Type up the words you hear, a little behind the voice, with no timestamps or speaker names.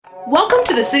Welcome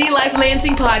to the City Life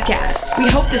Lansing podcast. We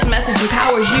hope this message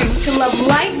empowers you to love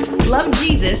life, love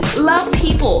Jesus, love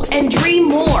people, and dream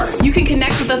more. You can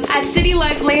connect with us at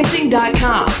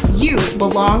citylifelansing.com. You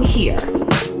belong here.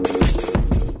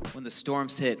 When the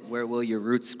storms hit, where will your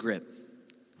roots grip?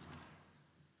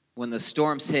 When the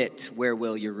storms hit, where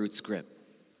will your roots grip?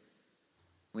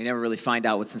 We never really find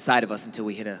out what's inside of us until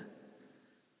we hit a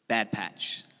bad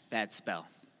patch, bad spell,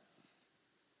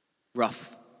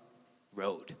 rough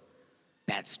road,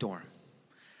 bad storm.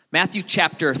 Matthew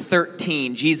chapter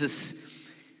 13, Jesus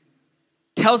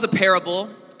tells a parable,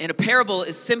 and a parable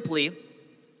is simply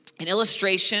an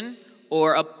illustration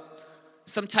or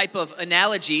some type of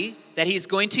analogy that he's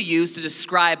going to use to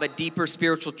describe a deeper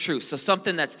spiritual truth. So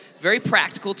something that's very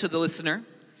practical to the listener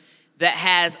that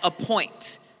has a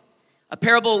point. A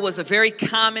parable was a very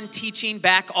common teaching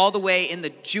back all the way in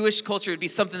the Jewish culture. It would be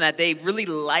something that they really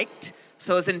liked,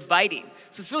 so it was inviting.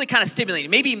 So it's really kind of stimulating.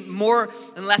 Maybe more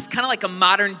and less kind of like a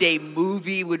modern day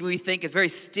movie would we think. It's very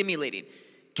stimulating,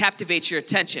 captivates your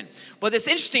attention. But it's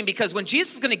interesting because when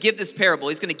Jesus is going to give this parable,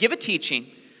 he's going to give a teaching.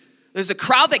 There's a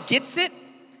crowd that gets it,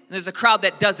 and there's a crowd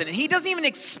that doesn't. And he doesn't even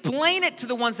explain it to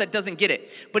the ones that doesn't get it.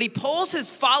 But he pulls his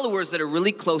followers that are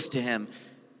really close to him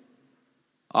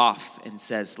off and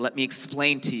says, let me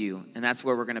explain to you. And that's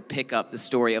where we're going to pick up the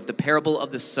story of the parable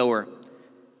of the sower.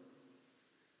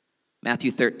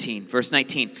 Matthew 13, verse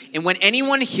 19. And when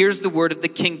anyone hears the word of the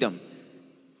kingdom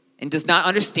and does not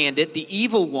understand it, the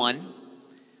evil one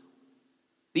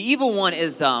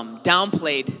is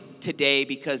downplayed today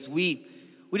because we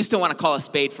just don't want to call a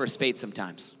spade for a spade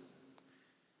sometimes.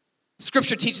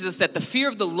 Scripture teaches us that the fear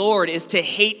of the Lord is to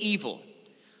hate evil.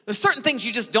 There's certain things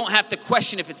you just don't have to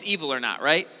question if it's evil or not,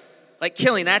 right? Like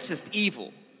killing, that's just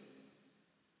evil.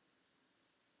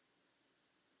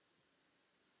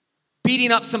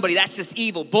 Beating up somebody, that's just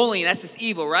evil. Bullying, that's just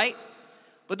evil, right?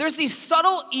 But there's these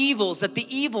subtle evils that the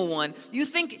evil one, you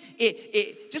think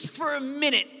it just for a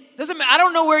minute, doesn't matter. I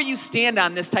don't know where you stand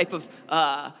on this type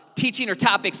of teaching or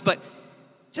topics, but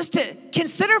just to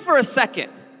consider for a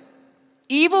second,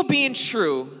 evil being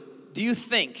true, do you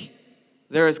think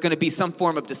there is going to be some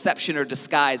form of deception or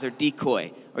disguise or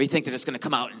decoy? Or you think they're just going to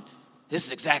come out and this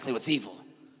is exactly what's evil?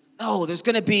 No, there's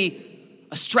going to be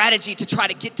a strategy to try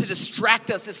to get to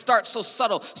distract us. It starts so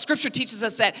subtle. Scripture teaches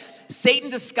us that Satan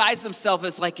disguised himself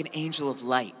as like an angel of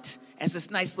light, as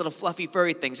this nice little fluffy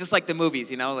furry thing, just like the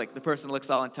movies, you know, like the person looks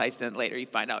all enticed and later you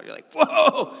find out, you're like,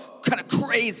 whoa, kind of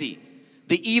crazy.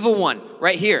 The evil one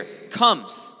right here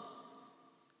comes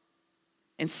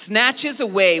and snatches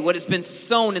away what has been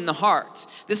sown in the heart.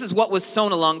 This is what was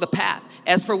sown along the path.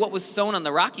 As for what was sown on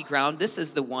the rocky ground, this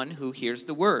is the one who hears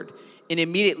the word and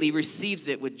immediately receives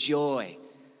it with joy.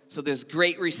 So there's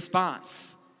great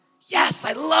response. Yes,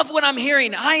 I love what I'm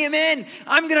hearing. I am in.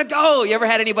 I'm going to go. You ever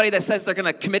had anybody that says they're going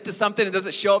to commit to something and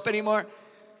doesn't show up anymore?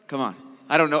 Come on.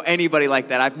 I don't know anybody like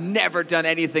that. I've never done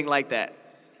anything like that.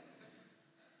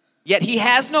 Yet he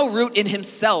has no root in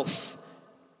himself,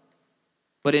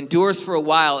 but endures for a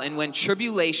while. And when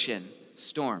tribulation,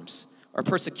 storms, or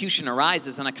persecution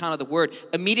arises on account of the word,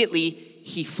 immediately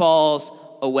he falls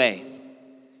away.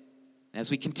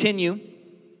 As we continue,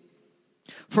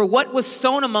 for what was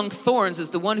sown among thorns is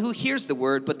the one who hears the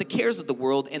word, but the cares of the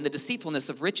world and the deceitfulness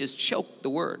of riches choke the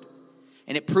word,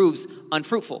 and it proves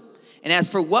unfruitful. And as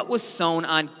for what was sown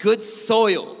on good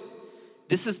soil,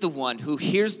 this is the one who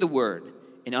hears the word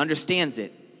and understands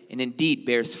it, and indeed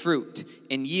bears fruit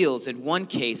and yields in one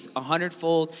case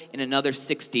 100-fold, in another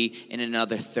 60, in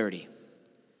another 30.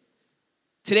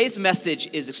 Today's message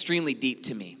is extremely deep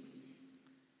to me.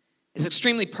 It's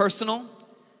extremely personal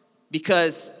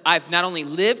because I've not only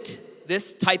lived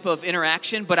this type of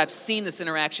interaction, but I've seen this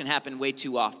interaction happen way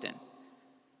too often.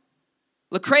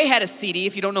 Lecrae had a CD.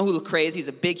 If you don't know who Lecrae is, he's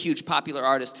a big, huge, popular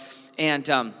artist.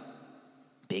 And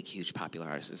big, huge, popular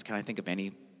artist. Can I think of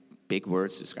any big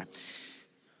words to describe?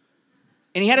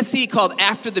 And he had a CD called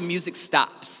After the Music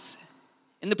Stops.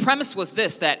 And the premise was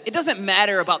this, that it doesn't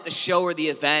matter about the show or the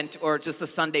event or just a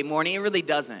Sunday morning. It really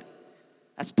doesn't.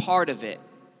 That's part of it.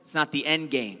 It's not the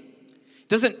end game. It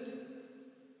doesn't.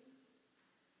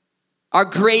 Our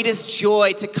greatest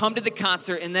joy to come to the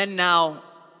concert and then now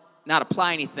not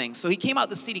apply anything. So he came out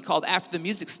with a CD called After the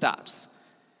Music Stops.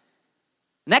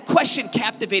 And that question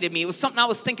captivated me. It was something I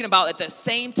was thinking about at the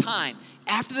same time.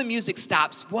 After the music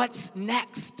stops, what's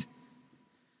next?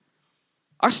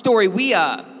 Our story, we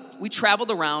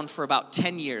traveled around for about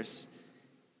 10 years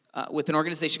with an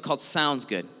organization called Sounds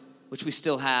Good, which we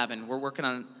still have, and we're working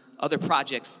on other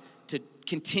projects to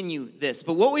continue this.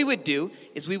 But what we would do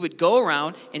is we would go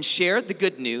around and share the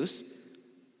good news.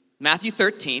 Matthew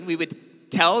 13, we would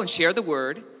tell and share the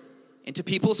word, into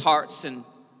people's hearts, and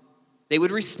they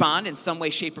would respond in some way,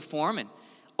 shape, or form. And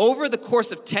over the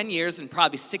course of 10 years and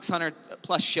probably 600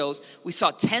 plus shows, we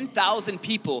saw 10,000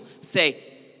 people say,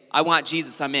 I want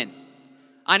Jesus, I'm in.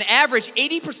 On average,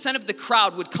 80% of the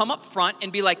crowd would come up front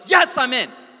and be like, yes, I'm in.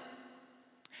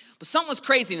 But something was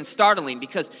crazy and startling,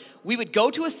 because we would go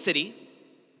to a city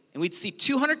and we'd see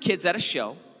 200 kids at a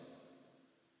show.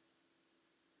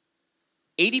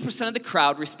 80% of the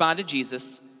crowd respond to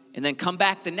Jesus, and then come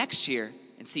back the next year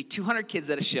and see 200 kids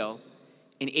at a show,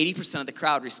 and 80% of the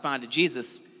crowd respond to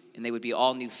Jesus, and they would be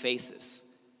all new faces.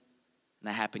 And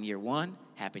that happened year 1,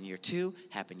 happened year 2,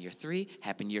 happened year 3,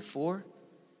 happened year 4,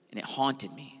 and it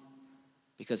haunted me.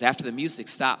 Because after the music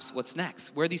stops, what's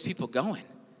next? Where are these people going?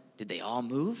 Did they all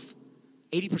move?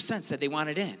 80% said they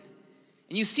wanted in.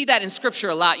 And you see that in Scripture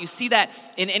a lot. You see that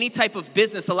in any type of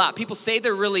business a lot. People say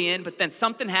they're really in, but then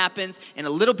something happens and a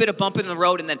little bit of bump in the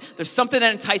road, and then there's something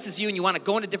that entices you and you want to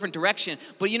go in a different direction.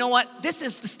 But you know what? The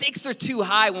stakes are too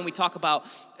high when we talk about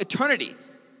eternity.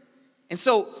 And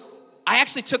so I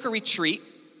actually took a retreat.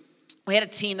 We had a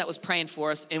team that was praying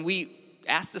for us, and we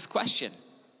asked this question.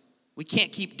 We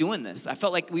can't keep doing this. I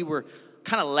felt like we were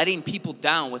kind of letting people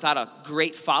down without a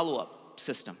great follow-up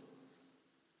system.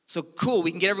 So cool,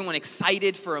 we can get everyone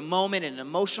excited for a moment and an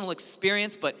emotional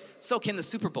experience, but so can the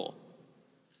Super Bowl.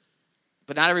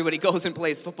 But not everybody goes and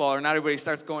plays football, or not everybody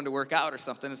starts going to work out or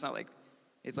something. It's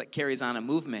like carries on a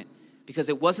movement, because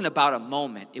it wasn't about a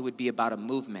moment, it would be about a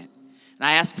movement. And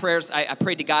I asked prayers, I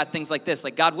prayed to God things like this,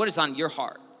 like, God, what is on your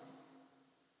heart?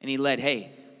 And he led,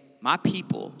 hey, my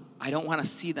people, I don't want to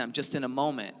see them just in a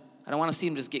moment. I don't want to see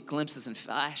them just get glimpses and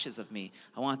flashes of me.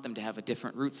 I want them to have a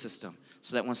different root system,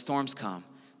 so that when storms come,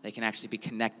 they can actually be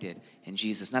connected in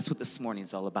Jesus. And that's what this morning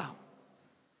is all about.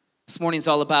 This morning is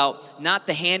all about not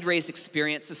the hand-raised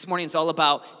experience. This morning is all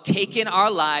about taking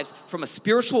our lives from a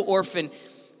spiritual orphan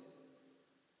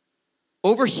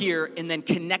over here and then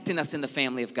connecting us in the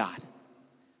family of God,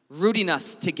 rooting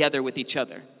us together with each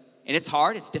other. And it's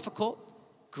hard, it's difficult.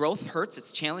 Growth hurts,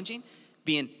 it's challenging.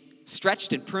 Being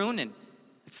stretched and pruned, and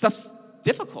stuff's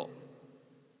difficult.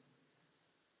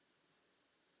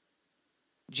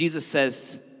 Jesus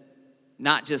says,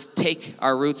 not just take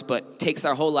our roots, but takes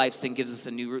our whole lives and gives us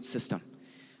a new root system.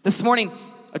 This morning,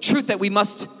 a truth that we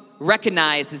must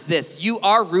recognize is this: you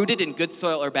are rooted in good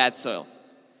soil or bad soil.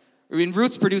 When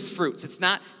roots produce fruits. It's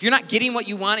not, if you're not getting what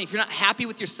you want, if you're not happy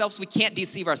with yourselves, we can't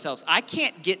deceive ourselves. I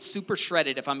can't get super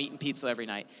shredded if I'm eating pizza every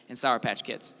night and Sour Patch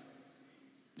Kids.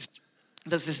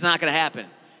 That's just not gonna happen.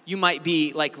 You might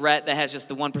be like Rhett, that has just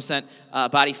the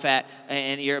 1% body fat,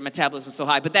 and your metabolism is so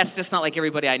high, but that's just not like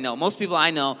everybody I know. Most people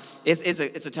I know, it's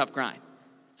a tough grind.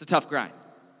 It's a tough grind.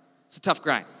 It's a tough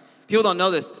grind. People don't know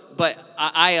this, but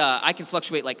I can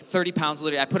fluctuate like 30 pounds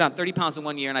literally. I put on 30 pounds in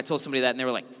 1 year, and I told somebody that, and they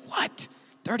were like, what?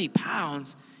 30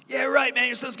 pounds? Yeah, right, man,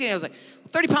 you're so skinny. I was like,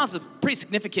 30 pounds is a pretty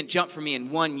significant jump for me in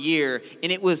 1 year,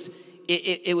 and it was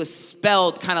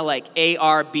spelled kind of like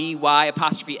ARBY''S,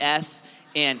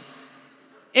 and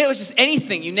it was just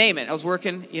anything, you name it. I was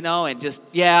working, and just,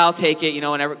 yeah, I'll take it,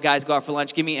 whenever guys go out for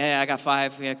lunch, hey, I got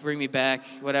 5, yeah, bring me back,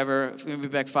 whatever, bring me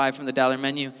back 5 from the dollar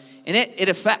menu. And it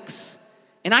affects.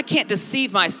 And I can't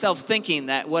deceive myself thinking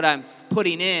that what I'm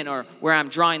putting in or where I'm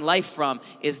drawing life from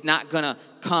is not gonna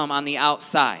come on the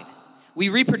outside. We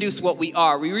reproduce what we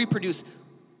are. We reproduce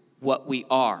what we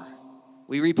are.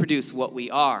 We reproduce what we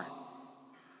are.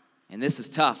 And this is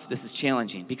tough, this is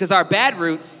challenging, because our bad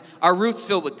roots, our roots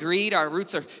filled with greed, our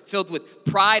roots are filled with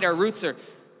pride, our roots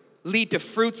lead to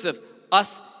fruits of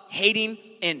us hating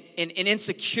and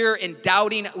insecure and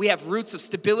doubting. We have roots of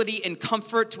stability and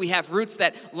comfort. We have roots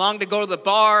that long to go to the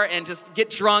bar and just get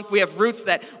drunk. We have roots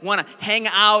that want to hang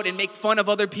out and make fun of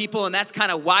other people, and that's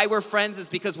kind of why we're friends, is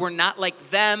because we're not like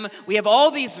them. We have all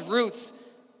these roots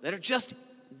that are just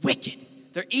wicked.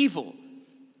 They're evil,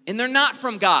 and they're not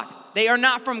from God. They are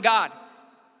not from God.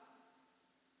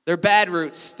 They're bad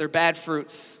roots. They're bad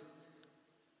fruits.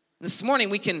 This morning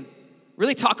we can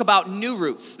really talk about new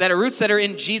roots that are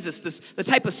in Jesus, the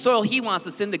type of soil he wants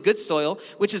us in, the good soil,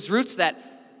 which is roots that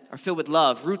are filled with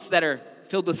love, roots that are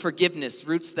filled with forgiveness,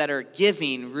 roots that are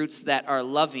giving, roots that are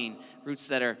loving, roots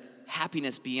that are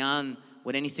happiness beyond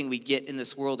what anything we get in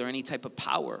this world or any type of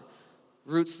power,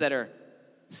 roots that are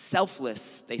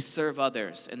selfless, they serve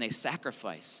others and they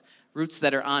sacrifice, roots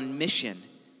that are on mission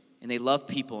and they love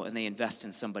people and they invest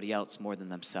in somebody else more than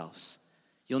themselves.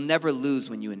 You'll never lose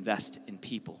when you invest in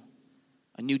people.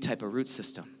 A new type of root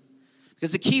system.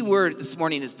 Because the key word this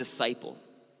morning is disciple.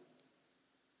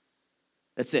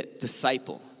 That's it,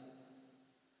 disciple.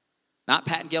 Not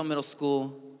Pat and Gale Middle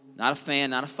School, not a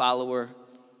fan, not a follower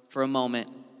for a moment,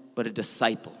 but a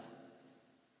disciple.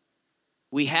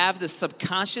 We have this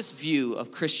subconscious view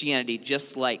of Christianity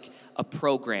just like a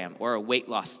program or a weight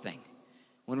loss thing,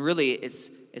 when really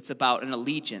it's about an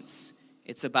allegiance.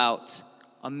 It's about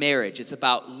a marriage. It's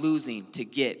about losing to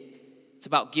get. It's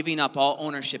about giving up all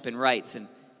ownership and rights, and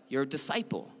you're a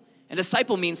disciple. And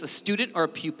disciple means a student or a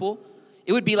pupil.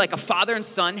 It would be like a father and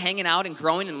son hanging out and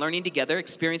growing and learning together,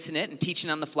 experiencing it and teaching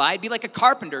on the fly. It'd be like a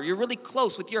carpenter. You're really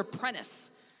close with your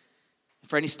apprentice.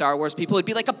 For any Star Wars people, it'd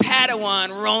be like a Padawan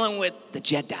rolling with the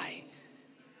Jedi.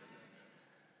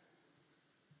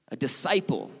 A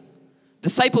disciple.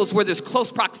 Disciples where there's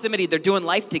close proximity. They're doing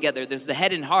life together. There's the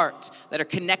head and heart that are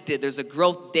connected. There's a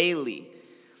growth daily.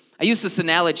 I use this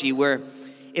analogy where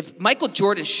if Michael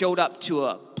Jordan showed up to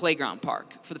a playground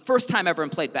park for the first time ever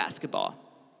and played basketball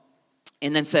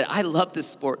and then said, I love this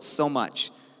sport so much.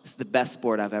 It's the best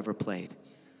sport I've ever played.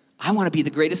 I want to be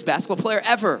the greatest basketball player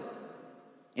ever.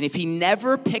 And if he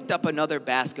never picked up another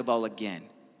basketball again,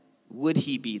 would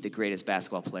he be the greatest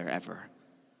basketball player ever?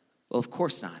 Well, of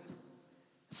course not.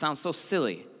 It sounds so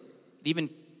silly. It even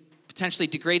potentially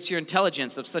degrades your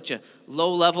intelligence of such a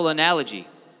low-level analogy,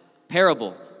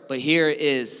 parable. But here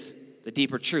is the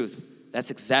deeper truth. That's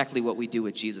exactly what we do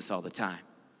with Jesus all the time.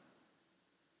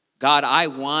 God, I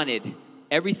wanted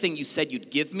everything you said you'd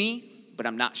give me, but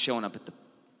I'm not showing up at the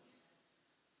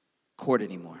court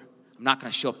anymore. I'm not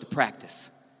going to show up to practice.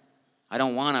 I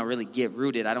don't want to really get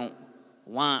rooted. I don't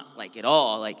want it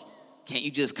all. Can't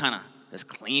you just kind of just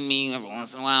clean me every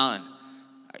once in a while? And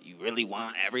you really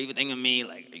want everything of me?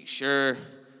 Are you sure?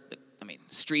 The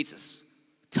streets is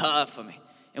tough. And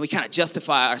we kind of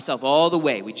justify ourselves all the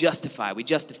way. We justify.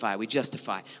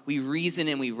 We reason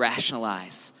and we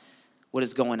rationalize what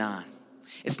is going on.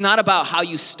 It's not about how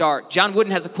you start. John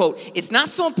Wooden has a quote, it's not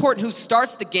so important who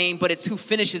starts the game, but it's who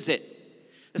finishes it.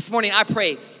 This morning I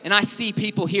pray and I see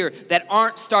people here that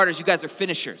aren't starters. You guys are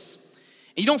finishers.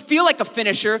 And you don't feel like a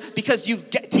finisher because you've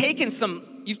taken some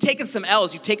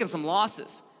L's, you've taken some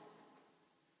losses.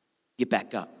 Get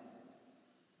back up.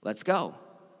 Let's go.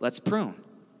 Let's prune.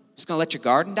 Just gonna let your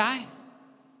garden die?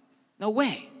 No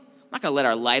way. I'm not gonna let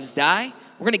our lives die.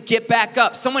 We're gonna get back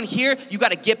up. Someone here, you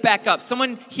gotta get back up.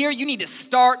 Someone here, you need to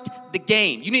start the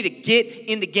game. You need to get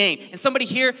in the game. And somebody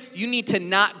here, you need to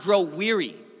not grow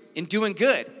weary in doing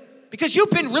good. Because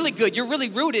you've been really good, you're really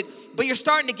rooted, but you're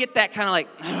starting to get that kind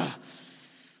of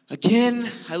again,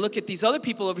 I look at these other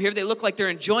people over here, they look like they're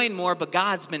enjoying more, but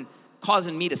God's been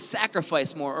causing me to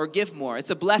sacrifice more or give more.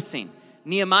 It's a blessing.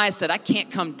 Nehemiah said, I can't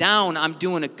come down, I'm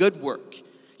doing a good work.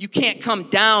 You can't come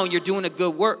down, you're doing a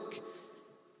good work.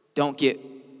 Don't get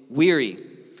weary.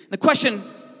 The question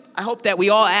I hope that we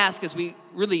all ask as we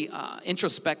really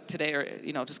introspect today,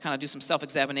 or just kind of do some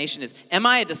self-examination, is, am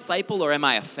I a disciple or am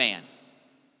I a fan?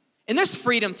 And there's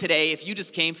freedom today. If you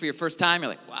just came for your first time, you're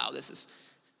like, wow, this is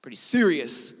pretty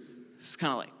serious. This is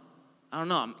kind of like, I don't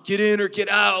know, get in or get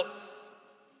out.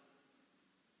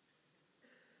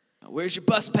 Where's your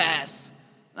bus pass?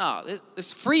 No,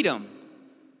 there's freedom.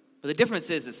 But the difference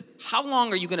is how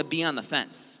long are you going to be on the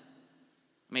fence?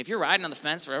 If you're riding on the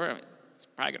fence forever, it's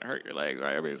probably going to hurt your legs,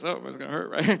 right? Something's going to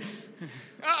hurt, right?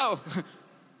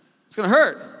 It's going to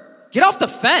hurt. Get off the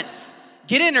fence.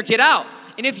 Get in or get out.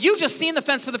 And if you just seen the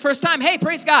fence for the first time, hey,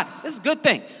 praise God. This is a good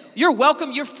thing. You're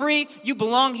welcome. You're free. You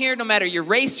belong here no matter your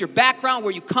race, your background,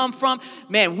 where you come from.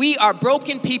 Man, we are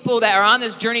broken people that are on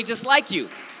this journey just like you.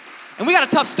 And we got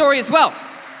a tough story as well.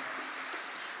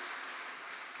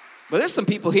 But there's some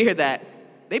people here that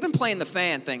they've been playing the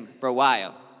fan thing for a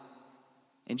while.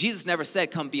 And Jesus never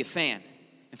said, come be a fan.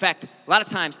 In fact, a lot of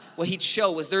times what he'd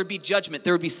show was there would be judgment,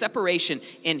 there would be separation,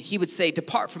 and he would say,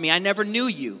 depart from me, I never knew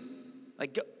you.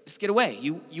 Go, just get away.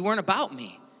 You weren't about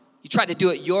me. You tried to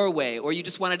do it your way, or you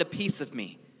just wanted a piece of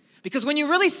me. Because when you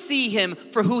really see him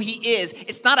for who he is,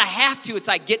 it's not a have to, it's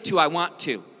I get to, I want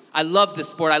to. I love this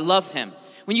sport, I love him.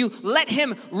 When you let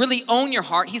him really own your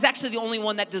heart, he's actually the only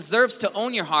one that deserves to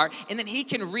own your heart, and then he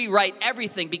can rewrite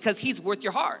everything because he's worth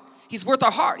your heart. He's worth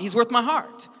our heart. He's worth my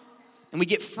heart. And we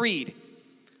get freed.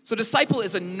 So disciple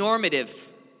is a normative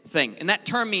thing. And that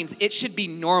term means it should be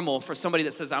normal for somebody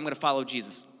that says, I'm going to follow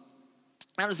Jesus.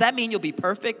 Now, does that mean you'll be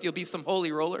perfect? You'll be some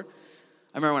holy roller?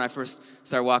 I remember when I first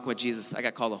started walking with Jesus, I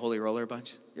got called a holy roller a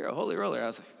bunch. You're a holy roller. I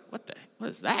was like, what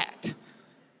is that?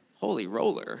 Holy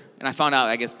roller. And I found out,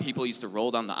 I guess people used to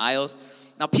roll down the aisles.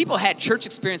 Now, people had church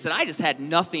experience that I just had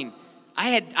nothing.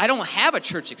 I don't have a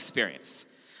church experience.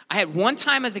 I had one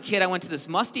time as a kid, I went to this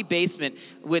musty basement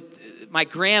with my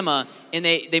grandma, and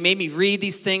they made me read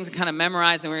these things and kind of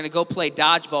memorize, and we were going to go play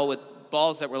dodgeball with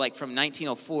balls that were from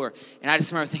 1904. And I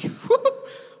just remember thinking,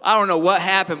 I don't know what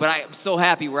happened, but I'm so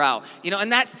happy we're out. And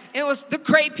it was the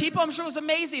great people. I'm sure it was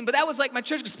amazing, but that was like my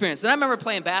church experience. And I remember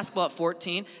playing basketball at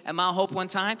 14 at Mount Hope one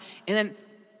time, and then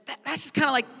that's just kind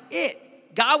of like it.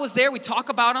 God was there. We talk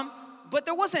about him, but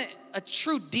there wasn't a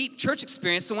true deep church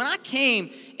experience. So when I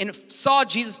came and saw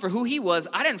Jesus for who he was,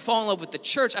 I didn't fall in love with the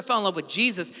church. I fell in love with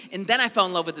Jesus, and then I fell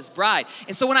in love with his bride.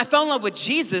 And so when I fell in love with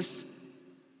Jesus,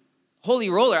 Holy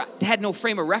Roller had no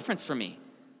frame of reference for me.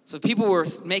 So people were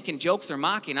making jokes or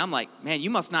mocking. I'm like, man, you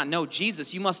must not know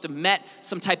Jesus. You must have met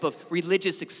some type of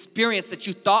religious experience that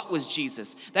you thought was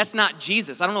Jesus. That's not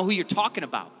Jesus. I don't know who you're talking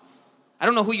about.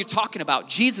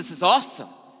 Jesus is awesome.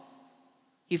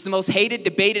 He's the most hated,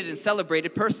 debated, and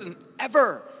celebrated person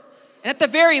ever. And at the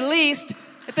very least,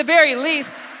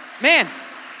 man,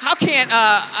 how can't,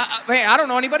 man, I don't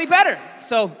know anybody better.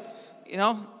 So,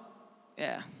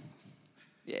 yeah.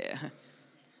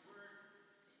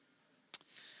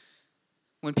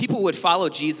 When people would follow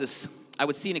Jesus, I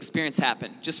would see an experience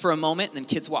happen just for a moment, and then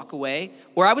kids walk away.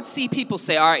 Or I would see people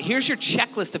say, all right, here's your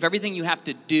checklist of everything you have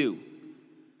to do.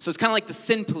 So it's kind of like the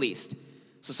sin police.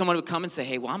 So someone would come and say,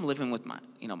 hey, well, I'm living with my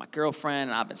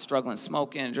girlfriend, and I've been struggling,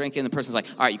 smoking and drinking. The person's like,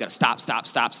 all right, you got to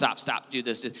stop, do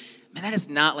this. Man, that is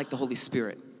not like the Holy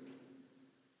Spirit.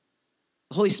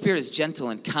 The Holy Spirit is gentle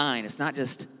and kind. It's not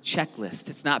just checklist.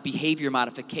 It's not behavior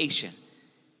modification.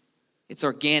 It's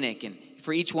organic, and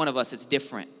for each one of us, it's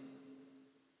different.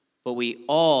 But we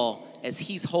all, as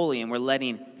he's holy and we're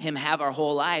letting him have our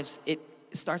whole lives, it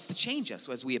starts to change us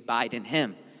as we abide in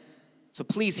him. So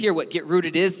please hear what Get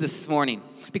Rooted is this morning,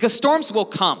 because storms will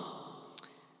come.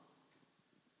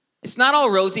 It's not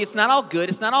all rosy, it's not all good,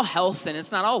 it's not all health, and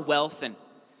it's not all wealth. And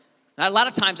a lot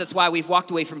of times that's why we've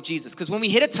walked away from Jesus, because when we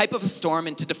hit a type of a storm,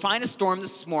 and to define a storm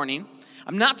this morning,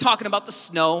 I'm not talking about the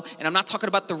snow, and I'm not talking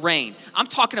about the rain. I'm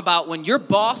talking about when your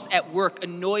boss at work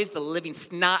annoys the living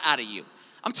snot out of you.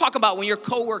 I'm talking about when your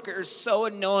coworker is so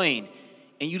annoying,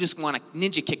 and you just want to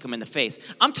ninja kick them in the face.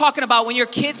 I'm talking about when your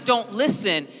kids don't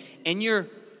listen, and you're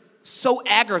so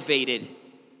aggravated.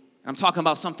 I'm talking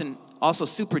about something also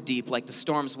super deep, like the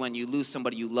storms when you lose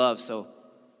somebody you love so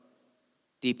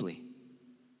deeply.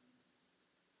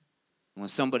 When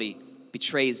somebody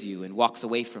betrays you and walks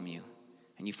away from you,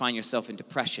 and you find yourself in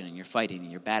depression, and you're fighting,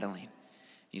 and you're battling.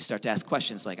 You start to ask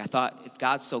questions like, I thought, if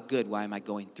God's so good, why am I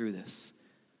going through this?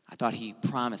 I thought he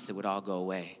promised it would all go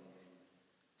away.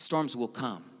 Storms will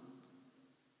come.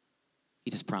 He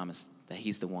just promised that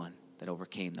he's the one that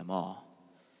overcame them all.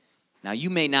 Now, you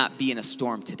may not be in a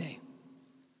storm today,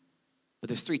 but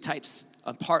there's three types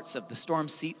of parts of the storm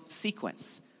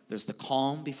sequence. There's the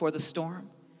calm before the storm,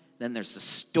 then there's the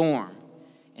storm,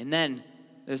 and then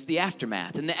there's the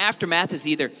aftermath. And the aftermath is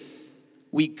either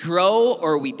we grow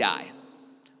or we die.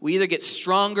 We either get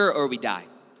stronger or we die.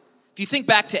 If you think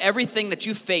back to everything that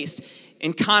you faced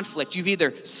in conflict, you've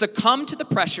either succumbed to the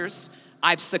pressures,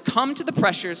 I've succumbed to the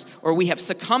pressures, or we have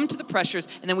succumbed to the pressures,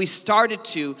 and then we started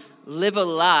to live a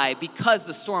lie because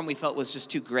the storm we felt was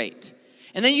just too great.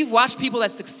 And then you've watched people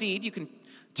that succeed. You can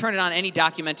turn it on any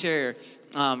documentary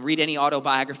or read any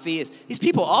autobiography. These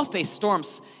people all face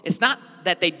storms. It's not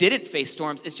that they didn't face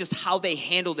storms. It's just how they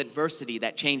handled adversity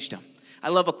that changed them. I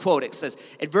love a quote. It says,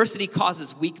 adversity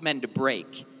causes weak men to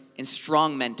break and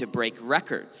strong men to break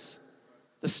records.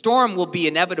 The storm will be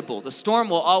inevitable. The storm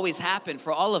will always happen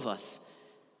for all of us.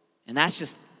 And that's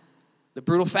just the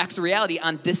brutal facts of reality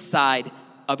on this side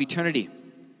of eternity.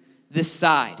 This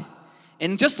side.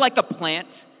 And just like a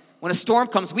plant, when a storm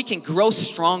comes, we can grow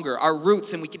stronger, our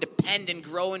roots, and we can depend and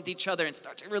grow into each other and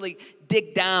start to really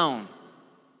dig down,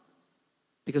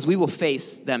 because we will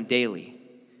face them daily.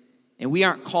 And we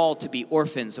aren't called to be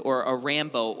orphans or a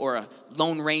Rambo or a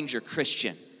Lone Ranger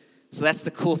Christian. So that's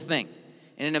the cool thing.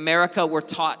 And in America, we're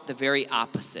taught the very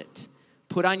opposite.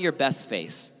 Put on your best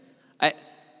face.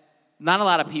 Not a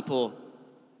lot of people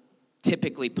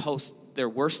typically post their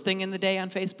worst thing in the day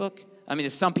on Facebook. I mean,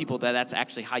 there's some people that's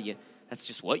actually that's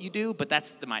just what you do, but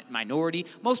that's the minority.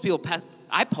 Most people,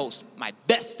 I post my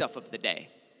best stuff of the day.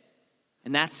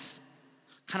 And that's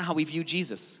kind of how we view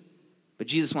Jesus. But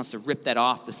Jesus wants to rip that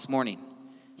off this morning.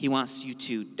 He wants you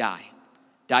to die.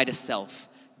 Die to self.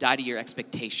 Die to your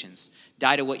expectations.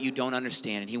 Die to what you don't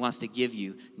understand. And he wants to give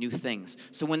you new things.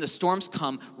 So when the storms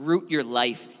come, root your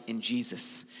life in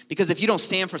Jesus. Because if you don't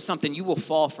stand for something, you will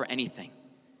fall for anything.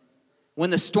 When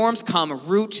the storms come,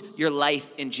 root your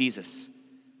life in Jesus.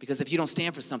 Because if you don't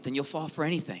stand for something, you'll fall for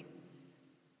anything.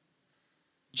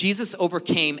 Jesus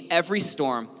overcame every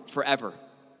storm forever.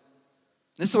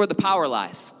 This is where the power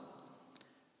lies.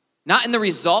 Not in the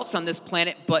results on this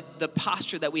planet, but the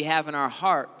posture that we have in our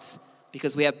hearts,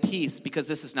 because we have peace, because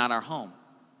this is not our home.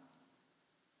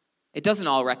 It doesn't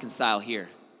all reconcile here.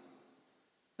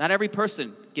 Not every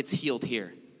person gets healed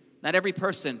here. Not every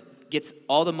person gets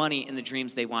all the money and the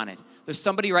dreams they wanted. There's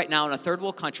somebody right now in a third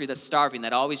world country that's starving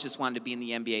that always just wanted to be in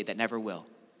the NBA that never will.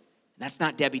 And that's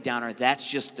not Debbie Downer. That's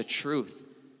just the truth.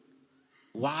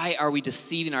 Why are we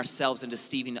deceiving ourselves and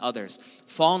deceiving others?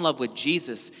 Fall in love with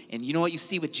Jesus. And you know what you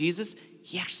see with Jesus?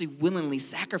 He actually willingly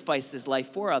sacrificed his life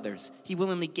for others. He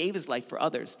willingly gave his life for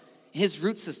others. His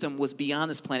root system was beyond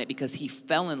this planet because he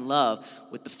fell in love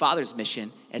with the Father's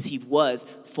mission as he was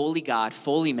fully God,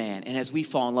 fully man. And as we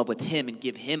fall in love with him and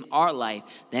give him our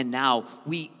life, then now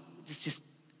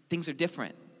things are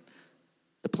different.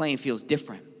 The playing field's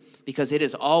different because it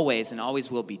is always and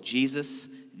always will be Jesus,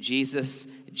 Jesus,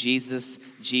 Jesus,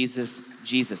 Jesus,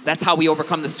 Jesus. That's how we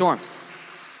overcome the storm.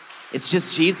 It's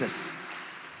just Jesus.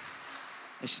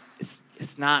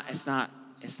 It's not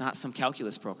some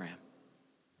calculus program.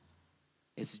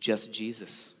 It's just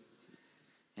Jesus.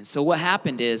 And so what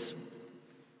happened is,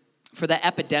 for that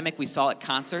epidemic we saw at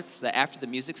concerts, that after the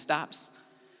music stops,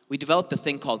 we developed a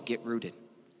thing called Get Rooted.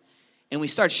 And we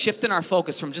started shifting our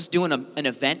focus from just doing an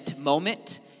event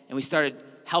moment, and we started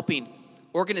helping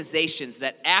organizations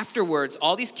that afterwards,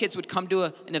 all these kids would come to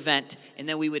an event, and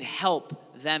then we would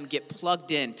help them get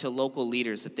plugged in to local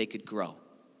leaders that they could grow.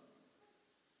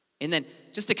 And then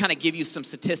just to kind of give you some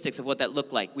statistics of what that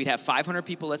looked like, we'd have 500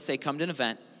 people, let's say, come to an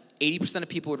event. 80% of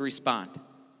people would respond.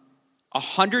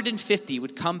 150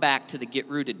 would come back to the Get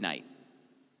Rooted night.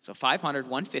 So 500,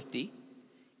 150.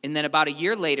 And then about a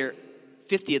year later,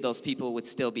 50 of those people would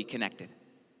still be connected.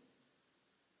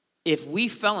 If we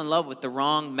fell in love with the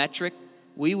wrong metric,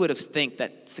 we would have think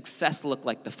that success looked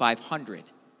like the 500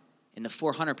 and the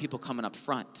 400 people coming up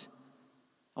front.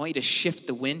 I want you to shift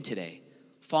the wind today.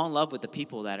 Fall in love with the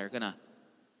people that are going to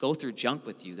go through junk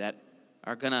with you, that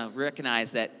are going to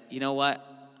recognize that, you know what,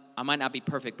 I might not be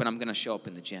perfect, but I'm going to show up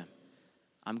in the gym.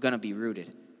 I'm going to be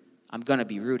rooted. I'm going to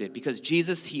be rooted. Because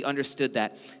Jesus, he understood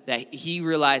that he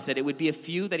realized that it would be a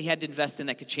few that he had to invest in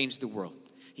that could change the world.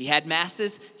 He had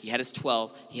masses, he had his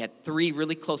 12, he had 3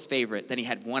 really close favorite, then he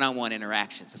had one-on-one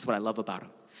interactions. That's what I love about him.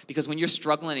 Because when you're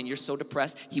struggling and you're so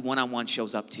depressed, he one-on-one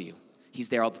shows up to you. He's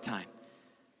there all the time.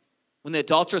 When the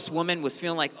adulterous woman was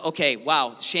feeling like, okay,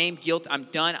 wow, shame, guilt, I'm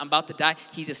done, I'm about to die,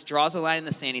 he just draws a line in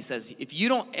the sand. He says, if you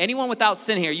don't, anyone without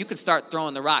sin here, you can start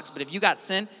throwing the rocks. But if you got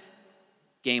sin,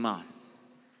 game on.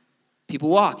 People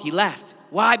walk. He left.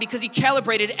 Why? Because he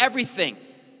calibrated everything.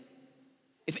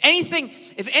 If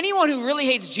anyone who really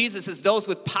hates Jesus is those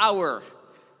with power,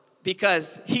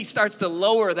 because he starts to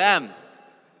lower them.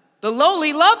 The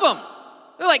lowly love him.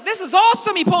 They're like, this is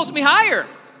awesome, he pulls me higher.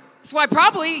 That's why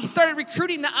probably he started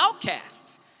recruiting the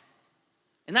outcasts.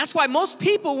 And that's why most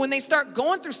people, when they start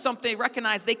going through something, they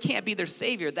recognize they can't be their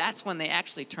savior. That's when they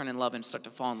actually turn in love and start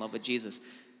to fall in love with Jesus.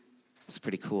 It's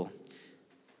pretty cool.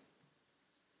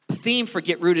 The theme for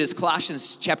Get Rooted is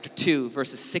Colossians chapter 2,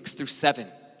 verses 6 through 7.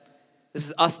 This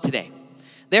is us today.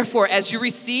 Therefore, as you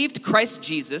received Christ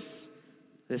Jesus,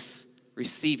 this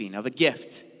receiving of a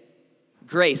gift,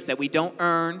 grace that we don't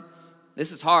earn.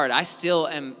 This is hard. I still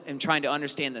am trying to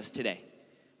understand this today.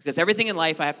 Because everything in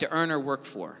life I have to earn or work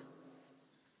for.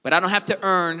 But I don't have to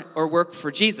earn or work for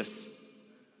Jesus.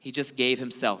 He just gave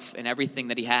himself and everything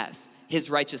that he has. His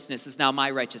righteousness is now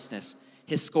my righteousness.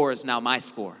 His score is now my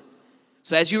score.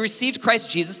 So as you received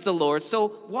Christ Jesus the Lord,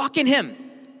 so walk in him.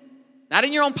 Not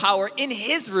in your own power, in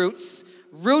his roots,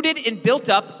 rooted and built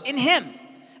up in him.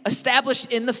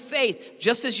 Established in the faith,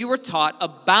 just as you were taught,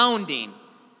 abounding.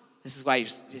 This is why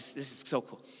this is so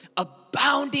cool.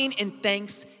 Abounding in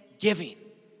thanksgiving.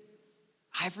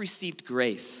 I've received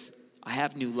grace. I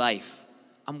have new life.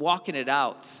 I'm walking it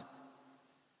out.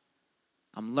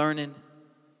 I'm learning.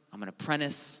 I'm an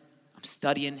apprentice. I'm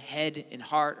studying. Head and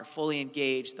heart are fully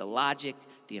engaged. The logic,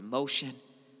 the emotion.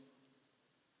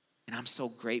 And I'm so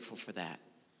grateful for that.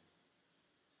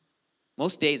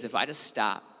 Most days, if I just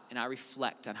stop and I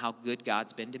reflect on how good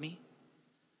God's been to me,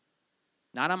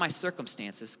 not on my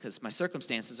circumstances, because my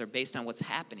circumstances are based on what's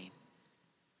happening.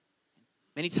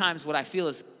 Many times what I feel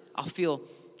is I'll feel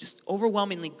just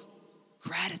overwhelmingly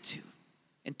gratitude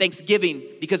and thanksgiving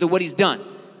because of what he's done.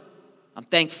 I'm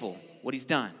thankful what he's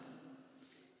done.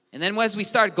 And then as we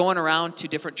started going around to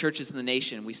different churches in the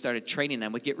nation, we started training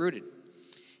them with Get Rooted.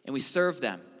 And we served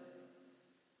them.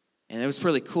 And it was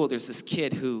really cool. There's this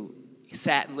kid who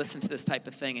sat and listened to this type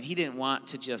of thing, and he didn't want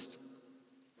to just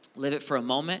live it for a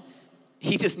moment.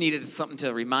 He just needed something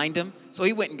to remind him. So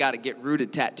he went and got a Get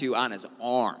Rooted tattoo on his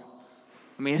arm.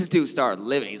 I mean, this dude started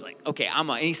living. He's like, okay, and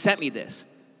he sent me this.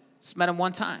 Just met him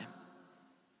one time.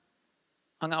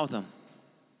 Hung out with him.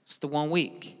 Just the 1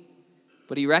 week.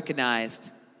 But he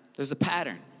recognized there's a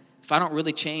pattern. If I don't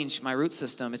really change my root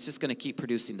system, it's just going to keep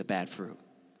producing the bad fruit.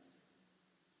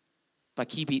 if I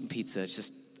keep eating pizza,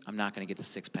 I'm not going to get the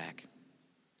six-pack.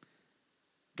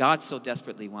 God so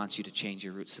desperately wants you to change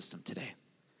your root system today.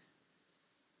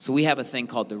 So we have a thing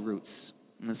called the roots,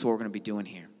 and that's what we're going to be doing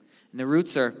here. And the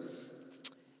roots are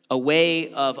a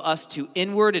way of us to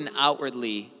inward and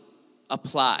outwardly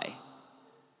apply.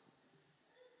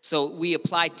 So we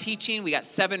apply teaching. We got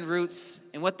 7 roots,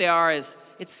 and what they are is,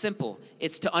 it's simple.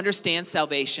 It's to understand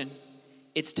salvation.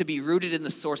 It's to be rooted in the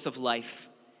source of life.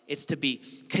 It's to be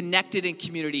connected in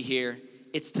community here.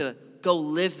 It's to go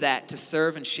live that, to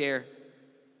serve and share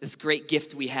this great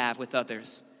gift we have with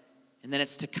others. And then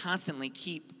it's to constantly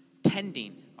keep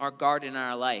tending our garden in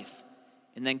our life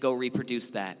and then go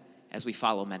reproduce that as we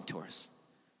follow mentors.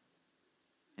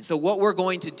 And so what we're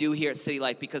going to do here at City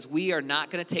Life, because we are not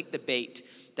going to take the bait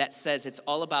that says it's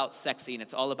all about sexy and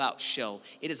it's all about show.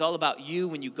 It is all about you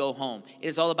when you go home. It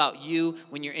is all about you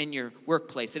when you're in your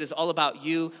workplace. It is all about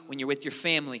you when you're with your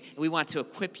family. And we want to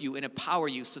equip you and empower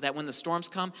you so that when the storms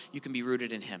come, you can be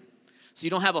rooted in him. So you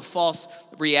don't have a false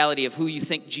reality of who you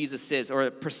think Jesus is or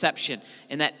a perception,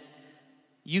 and that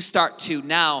you start to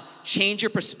now change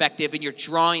your perspective and you're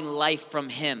drawing life from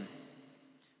him.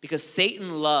 Because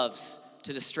Satan loves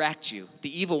to distract you.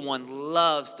 The evil one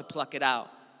loves to pluck it out.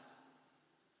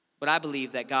 But I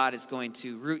believe that God is going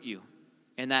to root you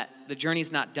and that the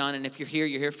journey's not done. And if you're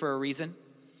here for a reason.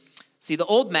 See, the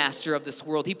old master of this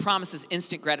world, he promises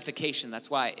instant gratification. That's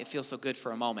why it feels so good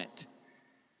for a moment.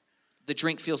 The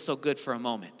drink feels so good for a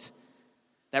moment.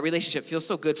 That relationship feels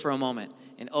so good for a moment.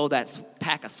 And that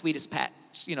pack of Swedish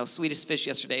fish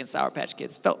yesterday in Sour Patch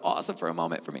Kids felt awesome for a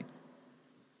moment for me.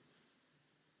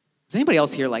 Does anybody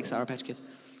else here like Sour Patch Kids?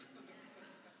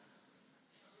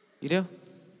 You do?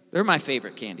 They're my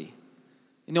favorite candy.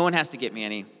 No one has to get me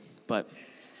any, but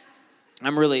I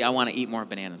want to eat more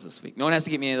bananas this week. No one has to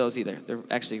get me any of those either. They're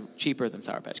actually cheaper than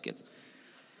Sour Patch Kids.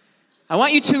 I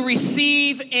want you to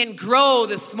receive and grow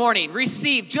this morning.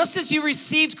 Receive. Just as you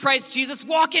received Christ Jesus,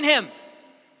 walk in him.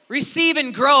 Receive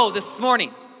and grow this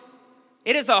morning.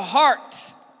 It is a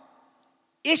heart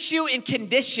issue and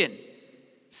condition.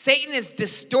 Satan is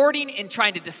distorting and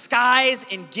trying to disguise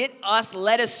and get us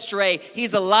led astray.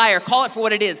 He's a liar. Call it for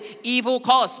what it is. Evil,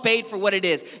 call a spade for what it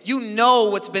is. You know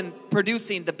what's been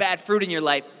producing the bad fruit in your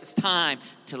life. It's time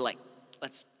to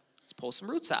let's pull some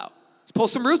roots out. Let's pull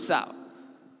some roots out.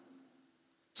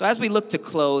 So as we look to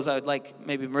close, I would like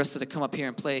maybe Marissa to come up here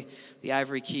and play the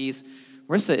ivory keys.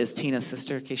 Marissa is Tina's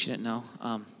sister, in case you didn't know.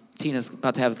 Tina's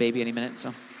about to have a baby any minute,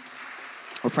 so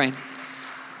we're praying.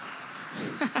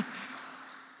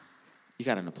 You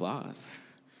got an applause.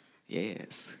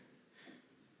 Yes.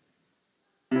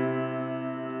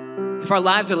 If our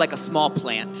lives are like a small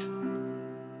plant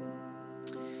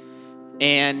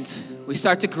and we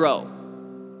start to grow,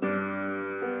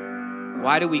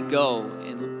 why do we go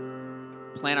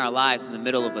and plant our lives in the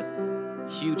middle of a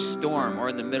huge storm or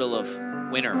in the middle of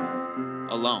winter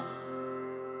alone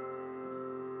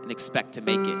and expect to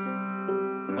make it?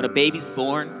 When a baby's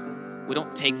born, we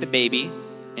don't take the baby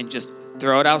and just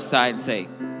throw it outside and say,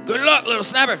 "Good luck, little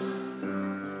snapper."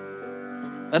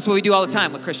 That's what we do all the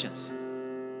time with Christians.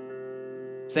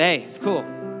 Say, "Hey, it's cool."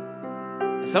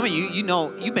 And some of you, you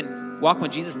know, you've been walking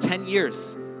with Jesus 10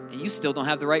 years and you still don't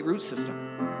have the right root system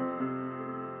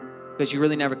because you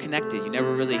really never connected. You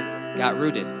never really got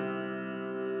rooted.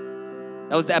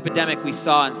 That was the epidemic we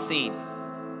saw and seen.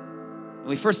 And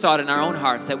we first saw it in our own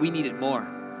hearts that we needed more.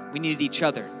 We needed each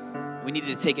other. We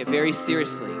needed to take it very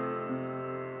seriously.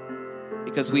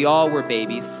 Because we all were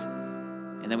babies,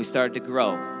 and then we started to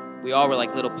grow. We all were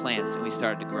like little plants, and we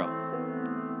started to grow.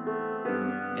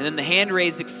 And then the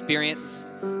hand-raised experience,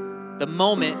 the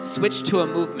moment switched to a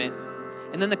movement.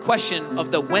 And then the question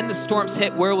of when the storms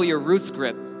hit, where will your roots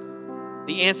grip?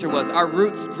 The answer was our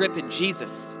roots grip in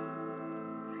Jesus.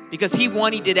 Because he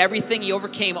won, he did everything. He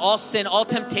overcame all sin, all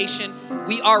temptation.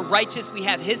 We are righteous. We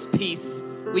have his peace.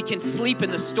 We can sleep in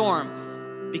the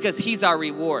storm because he's our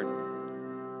reward.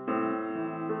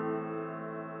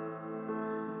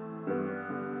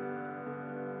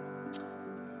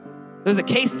 There's a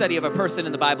case study of a person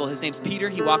in the Bible. His name's Peter.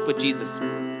 He walked with Jesus.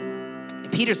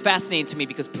 And Peter's fascinating to me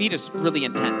because Peter's really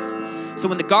intense. So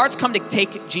when the guards come to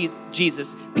take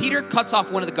Jesus, Peter cuts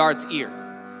off one of the guards' ear.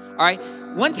 All right?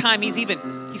 One time he's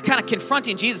kind of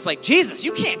confronting Jesus like, "Jesus,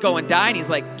 you can't go and die." And he's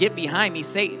like, "Get behind me,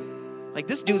 Satan." Like,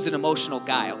 this dude's an emotional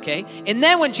guy, okay? And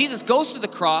then when Jesus goes to the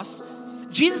cross,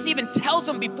 Jesus even tells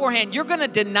him beforehand, "You're going to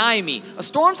deny me. A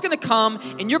storm's going to come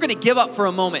and you're going to give up for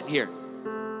a moment here."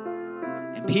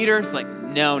 And Peter's like,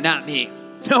 "No, not me.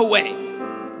 No way."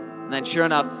 And then sure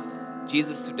enough,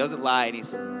 Jesus, who doesn't lie, and he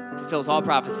fulfills all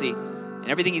prophecy, and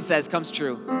everything he says comes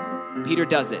true. Peter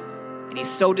does it. And he's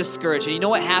so discouraged. And you know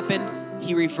what happened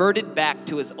he reverted back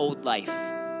to his old life.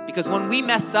 Because when we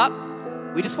mess up,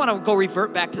 we just want to go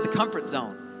revert back to the comfort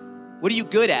zone. What are you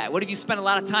good at? What have you spent a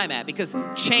lot of time at? Because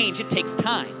change, it takes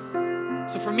time.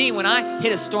 So for me, when I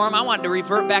hit a storm, I wanted to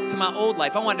revert back to my old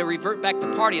life. I wanted to revert back to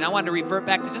partying. I wanted to revert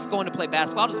back to just going to play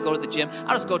basketball. I'll just go to the gym.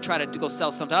 I'll just go try to go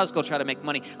sell something. I'll just go try to make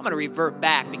money. I'm going to revert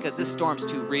back because this storm's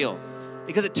too real.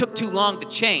 Because it took too long to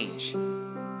change.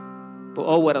 But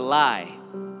oh, what a lie.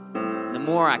 The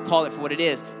more I call it for what it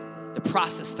is, the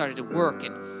process started to work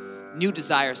and new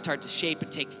desires started to shape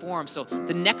and take form. So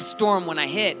the next storm when I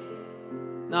hit,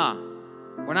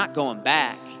 we're not going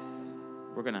back.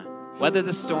 We're going to weather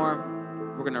the storm.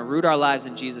 We're going to root our lives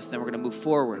in Jesus. Then we're going to move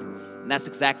forward. And that's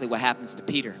exactly what happens to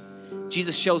Peter.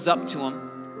 Jesus shows up to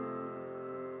him.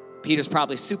 Peter's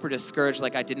probably super discouraged,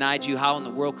 like, I denied you. How in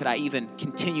the world could I even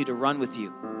continue to run with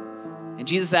you? And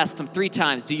Jesus asks him 3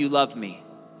 times, do you love me?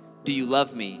 Do you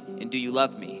love me? And do you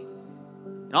love me?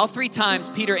 And all 3 times,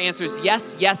 Peter answers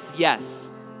yes, yes, yes.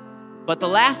 But the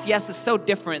last yes is so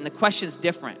different, and the question's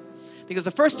different. Because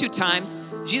the first 2 times,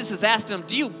 Jesus is asking him,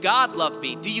 do you God love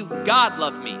me? Do you God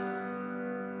love me?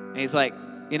 And he's like,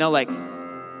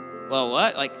 well,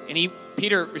 what?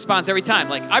 Peter responds every time,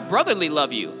 I brotherly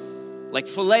love you. Like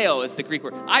phileo is the Greek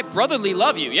word. I brotherly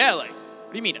love you. Yeah, what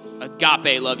do you mean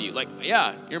agape love you?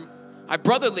 I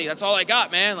brotherly, that's all I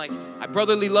got, man. I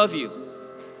brotherly love you.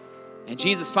 And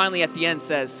Jesus finally at the end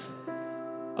says,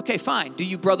 okay, fine. Do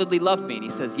you brotherly love me? And he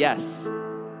says, yes.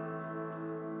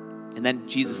 And then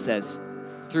Jesus says,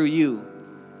 through you,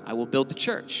 I will build the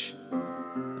church.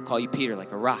 I'll call you Peter,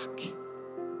 like a rock.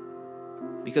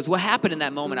 Because what happened in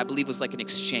that moment, I believe, was like an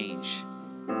exchange.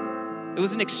 It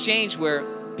was an exchange where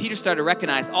Peter started to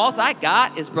recognize, all I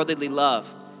got is brotherly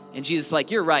love. And Jesus is like,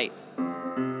 you're right.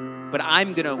 But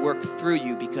I'm going to work through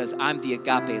you because I'm the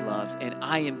agape love, and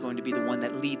I am going to be the one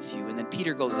that leads you. And then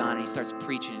Peter goes on and he starts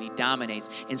preaching and he dominates.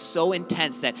 And so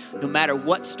intense that no matter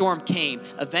what storm came,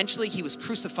 eventually he was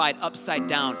crucified upside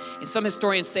down. And some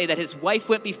historians say that his wife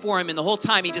went before him, and the whole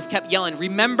time he just kept yelling,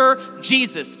 remember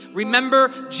Jesus,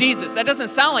 remember Jesus. That doesn't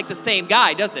sound like the same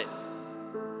guy, does it?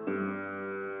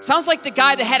 Sounds like the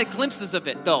guy that had glimpses of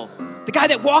it, though. The guy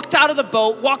that walked out of the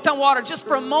boat, walked on water just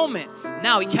for a moment.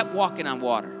 Now he kept walking on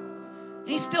water. And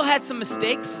he still had some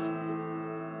mistakes.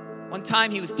 One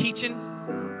time he was teaching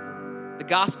the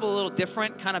gospel a little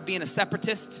different, kind of being a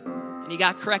separatist, and he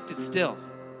got corrected still.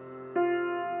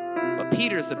 But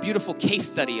Peter's a beautiful case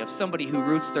study of somebody who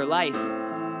roots their life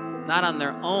not on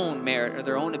their own merit or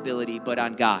their own ability, but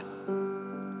on God.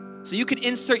 So you can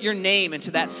insert your name into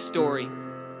that story.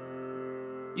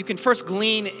 You can first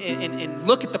glean and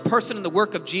look at the person and the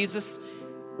work of Jesus.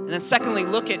 And then secondly,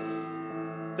 look at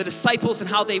the disciples and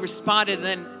how they responded. And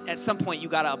then at some point, you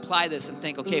got to apply this and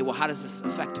think, okay, well, how does this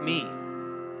affect me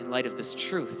in light of this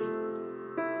truth?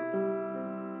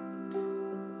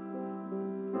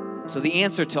 So the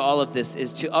answer to all of this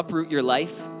is to uproot your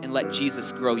life and let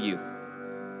Jesus grow you.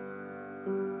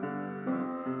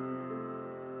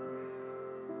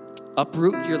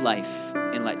 Uproot your life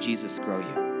and let Jesus grow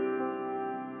you.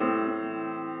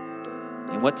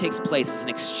 And what takes place is an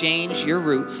exchange your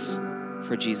roots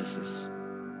for Jesus's.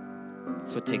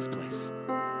 That's what takes place.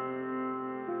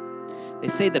 They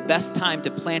say the best time to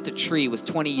plant a tree was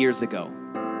 20 years ago.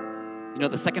 You know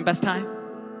the second best time?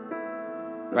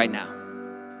 Right now.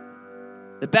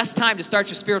 The best time to start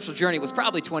your spiritual journey was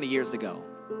probably 20 years ago.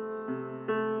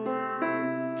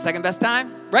 Second best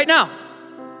time? Right now.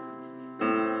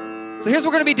 So here's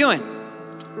what we're going to be doing.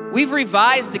 We've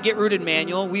revised the Get Rooted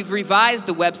manual. We've revised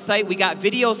the website. We got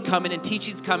videos coming and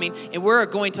teachings coming. And we're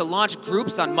going to launch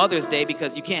groups on Mother's Day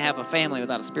because you can't have a family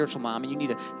without a spiritual mom. And you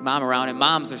need a mom around. And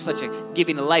moms are such a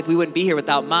giving to life. We wouldn't be here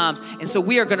without moms. And so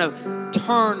we are going to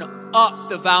turn up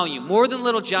the volume. More than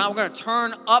Little John, we're going to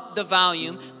turn up the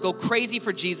volume, go crazy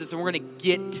for Jesus, and we're going to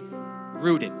get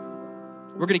rooted.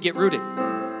 We're going to get rooted.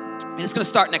 And it's going to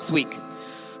start next week.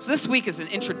 So this week is an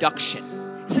introduction.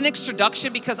 It's an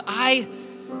introduction because I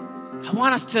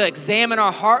want us to examine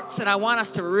our hearts, and I want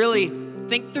us to really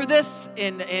think through this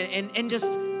and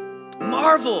just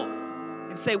marvel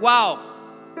and say, wow,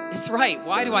 it's right.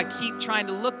 Why do I keep trying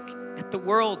to look at the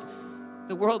world?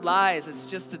 The world lies. It's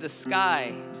just a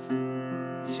disguise.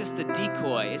 It's just a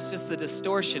decoy. It's just the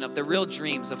distortion of the real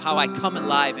dreams of how I come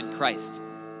alive in Christ.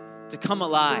 To come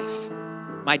alive,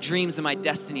 my dreams and my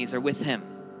destinies are with Him.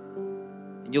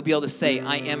 And you'll be able to say,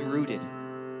 I am rooted.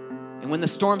 And when the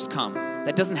storms come,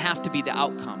 that doesn't have to be the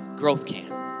outcome. Growth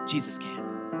can. Jesus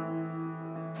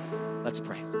can. Let's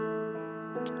pray.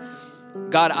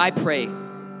 God, I pray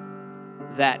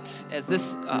that as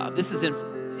this has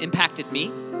impacted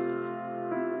me,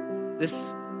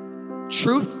 this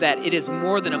truth that it is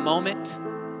more than a moment.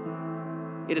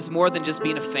 It is more than just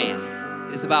being a fan.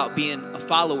 It is about being a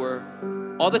follower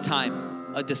all the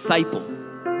time, a disciple,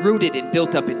 rooted and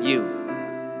built up in you,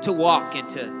 to walk and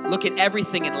to look at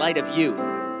everything in light of you.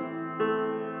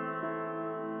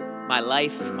 My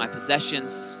life, my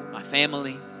possessions, my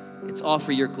family, it's all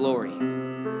for your glory.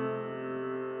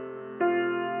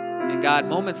 And God,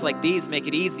 moments like these make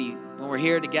it easy when we're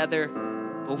here together,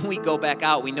 but when we go back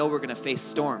out, we know we're gonna face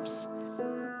storms.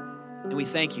 And we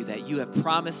thank you that you have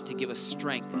promised to give us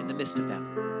strength in the midst of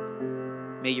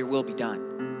them. May your will be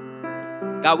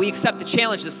done. God, we accept the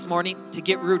challenge this morning to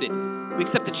get rooted. We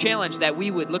accept the challenge that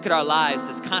we would look at our lives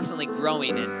as constantly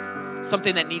growing and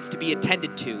something that needs to be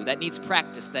attended to, that needs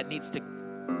practice, that needs to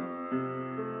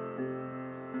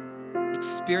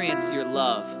experience your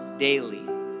love daily.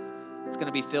 It's going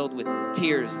to be filled with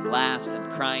tears and laughs and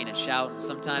crying and shouting.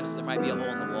 Sometimes there might be a hole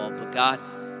in the wall, but God,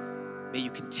 may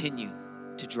you continue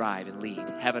to drive and lead.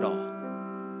 Have it all.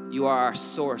 You are our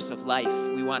source of life.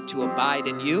 We want to abide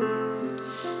in you.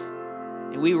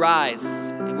 And we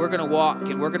rise, and we're going to walk,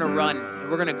 and we're going to run, and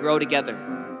we're going to grow together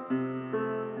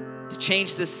to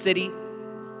change this city,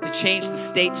 to change the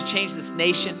state, to change this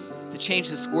nation, to change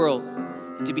this world,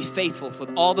 and to be faithful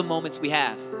with all the moments we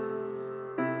have.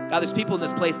 God, there's people in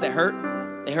this place that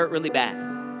hurt. They hurt really bad.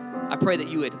 I pray that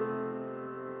you would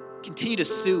continue to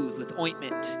soothe with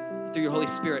ointment through your Holy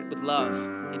Spirit with love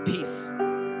and peace.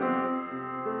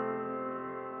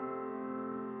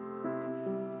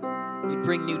 You'd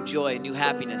bring new joy, new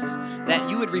happiness, that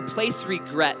you would replace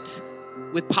regret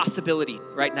with possibility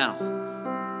right now.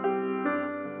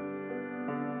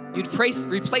 You'd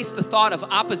replace the thought of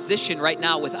opposition right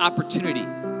now with opportunity.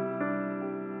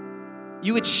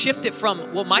 You would shift it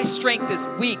from, well, my strength is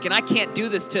weak and I can't do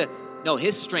this, to, no,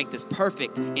 his strength is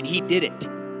perfect and he did it.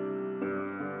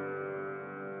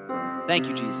 Thank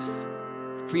you, Jesus,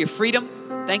 for your freedom.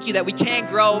 Thank you that we can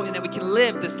grow and that we can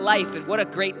live this life. And what a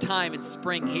great time in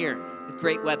spring here with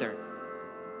great weather,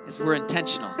 as we're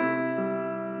intentional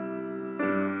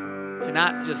to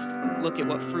not just look at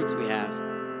what fruits we have,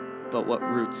 but what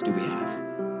roots do we have.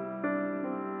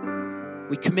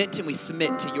 We commit and we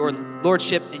submit to your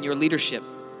lordship and your leadership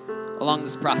along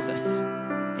this process.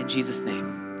 In Jesus'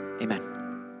 name, amen.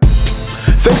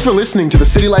 Thanks for listening to the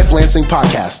City Life Lansing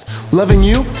podcast, loving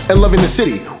you and loving the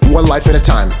city, one life at a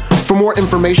time. For more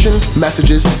information,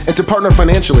 messages, and to partner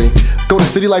financially, go to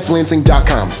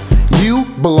citylifelansing.com. You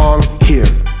belong here.